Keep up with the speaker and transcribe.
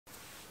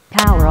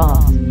Power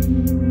off.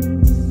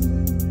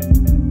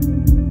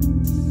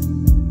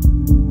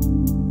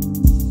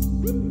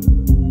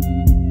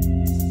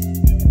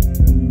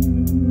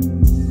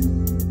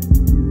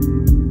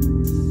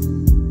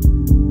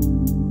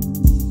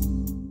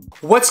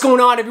 What's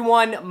going on,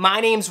 everyone? My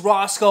name's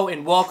Roscoe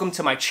and welcome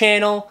to my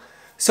channel.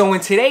 So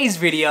in today's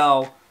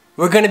video,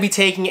 we're going to be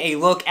taking a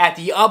look at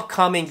the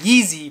upcoming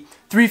Yeezy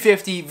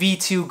 350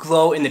 V2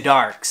 Glow in the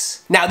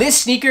Darks. Now this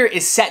sneaker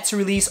is set to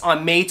release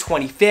on May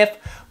 25th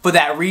for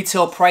that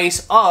retail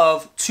price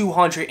of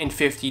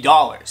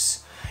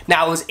 $250.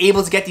 Now I was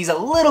able to get these a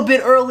little bit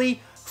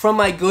early from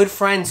my good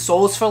friend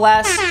Souls for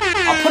Less.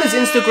 I'll put his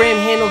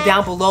Instagram handle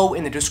down below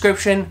in the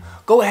description.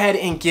 Go ahead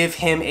and give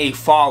him a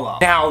follow.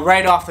 Now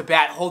right off the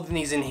bat, holding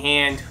these in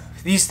hand,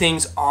 these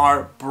things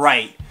are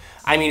bright.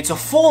 I mean, it's a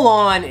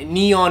full-on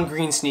neon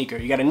green sneaker.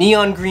 You got a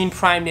neon green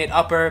prime knit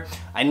upper,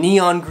 a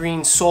neon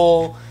green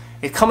sole.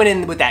 It's coming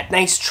in with that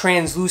nice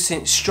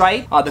translucent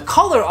stripe. The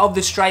color of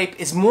the stripe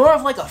is more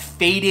of like a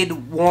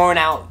faded, worn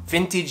out,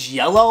 vintage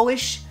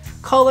yellowish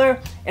color,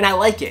 and I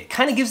like it.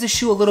 Kind of gives the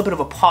shoe a little bit of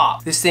a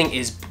pop. This thing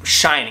is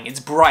shining, it's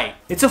bright.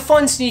 It's a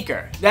fun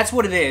sneaker, that's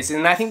what it is,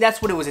 and I think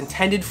that's what it was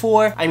intended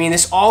for. I mean,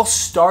 this all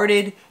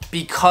started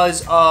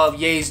because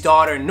of Ye's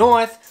daughter,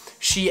 North.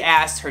 She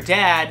asked her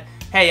dad,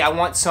 hey, I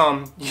want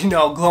some,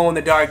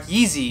 glow-in-the-dark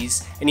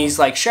Yeezys, and he's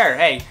like, sure,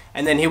 hey,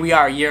 and then here we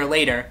are a year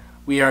later,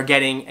 we are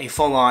getting a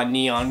full-on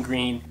neon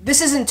green.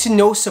 This isn't to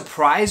no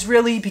surprise,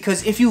 really,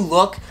 because if you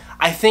look,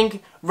 I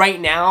think right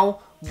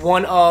now,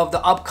 one of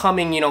the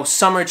upcoming,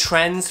 summer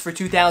trends for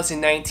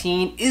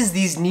 2019 is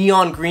these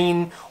neon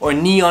green or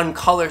neon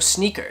color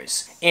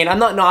sneakers. And I'm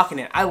not knocking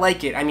it, I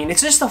like it. I mean,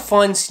 it's just a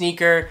fun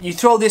sneaker. You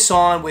throw this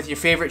on with your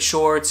favorite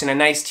shorts and a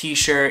nice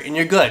t-shirt and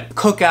you're good.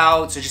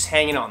 Cookouts or just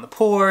hanging out on the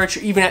porch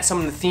or even at some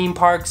of the theme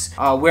parks,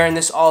 wearing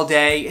this all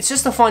day. It's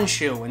just a fun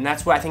shoe, and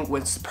that's what I think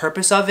was the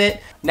purpose of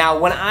it. Now,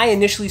 when I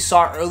initially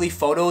saw early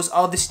photos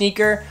of the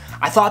sneaker,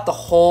 I thought the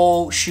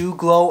whole shoe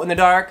glow in the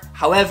dark.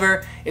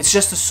 However, it's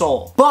just the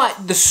sole.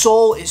 But the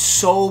sole is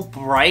so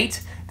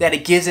bright that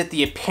it gives it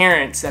the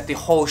appearance that the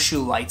whole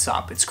shoe lights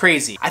up. It's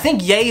crazy. I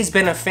think Ye has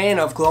been a fan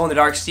of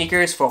glow-in-the-dark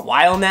sneakers for a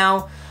while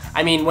now.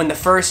 I mean, when the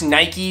first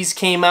Nikes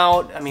came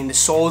out, I mean, the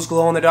soles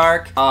glow in the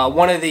dark.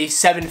 One of the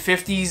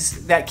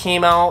 750s that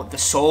came out, the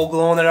sole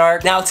glow in the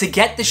dark. Now, to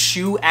get the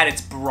shoe at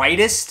its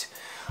brightest,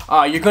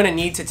 you're gonna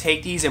need to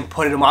take these and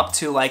put them up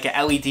to like an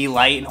LED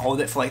light and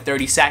hold it for like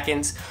 30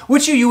 seconds,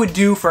 which you would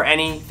do for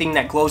anything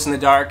that glows in the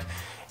dark.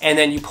 And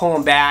then you pull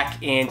them back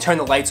and turn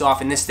the lights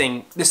off, and this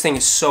thing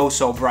is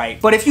so bright.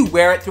 But if you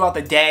wear it throughout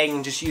the day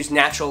and just use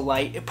natural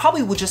light, it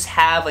probably will just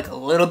have like a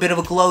little bit of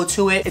a glow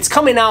to it. It's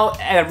coming out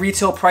at a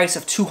retail price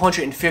of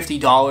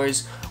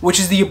 $250, which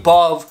is the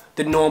above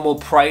the normal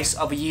price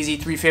of a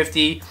Yeezy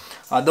 350.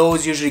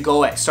 Those usually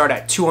start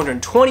at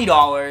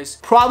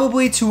 $220,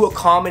 probably to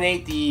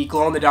accommodate the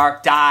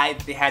glow-in-the-dark dye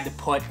that they had to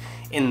put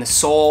in the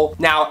sole.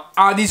 Now,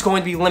 are these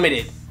going to be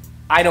limited?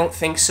 I don't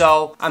think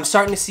so. I'm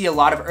starting to see a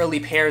lot of early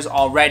pairs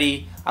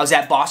already. I was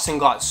at Boston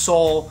Got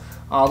Soul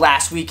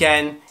last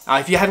weekend.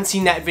 If you haven't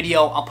seen that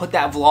video, I'll put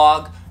that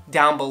vlog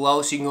down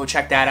below so you can go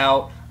check that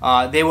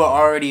out. They were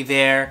already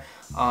there.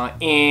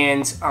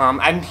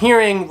 I'm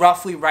hearing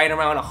roughly right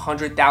around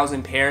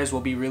 100,000 pairs will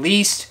be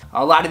released.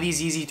 A lot of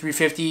these Yeezy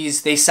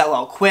 350s, they sell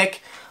out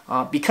quick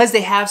because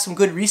they have some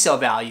good resale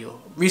value.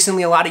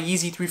 Recently, a lot of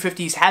Yeezy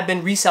 350s have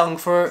been reselling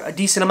for a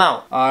decent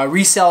amount.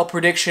 Resale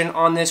prediction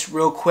on this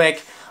real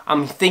quick.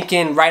 I'm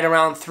thinking right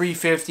around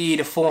 $350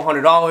 to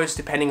 $400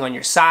 depending on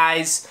your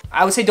size.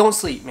 I would say don't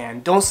sleep,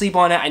 man. Don't sleep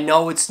on it. I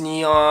know it's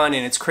neon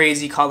and it's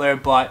crazy color,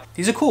 but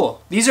these are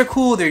cool. These are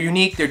cool, they're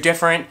unique, they're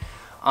different.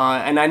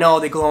 And I know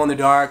they glow in the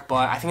dark,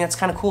 but I think that's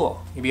kind of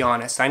cool, to be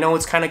honest. I know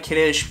it's kind of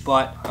kiddish,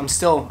 but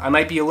I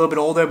might be a little bit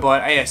older,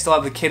 but I still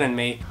have the kid in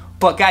me.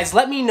 But guys,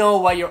 let me know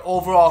what your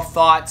overall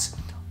thoughts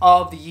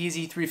of the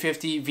Yeezy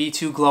 350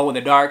 V2 Glow in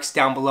the Darks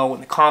down below in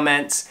the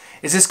comments.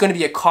 Is this going to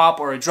be a cop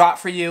or a drop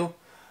for you?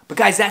 But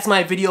guys, that's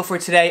my video for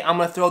today. I'm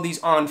going to throw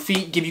these on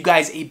feet, give you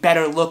guys a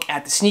better look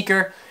at the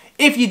sneaker.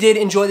 If you did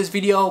enjoy this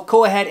video,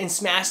 go ahead and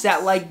smash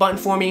that like button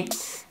for me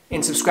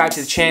and subscribe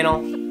to the channel.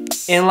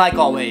 And like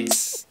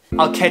always,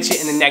 I'll catch you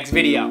in the next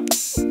video.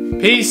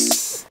 Peace!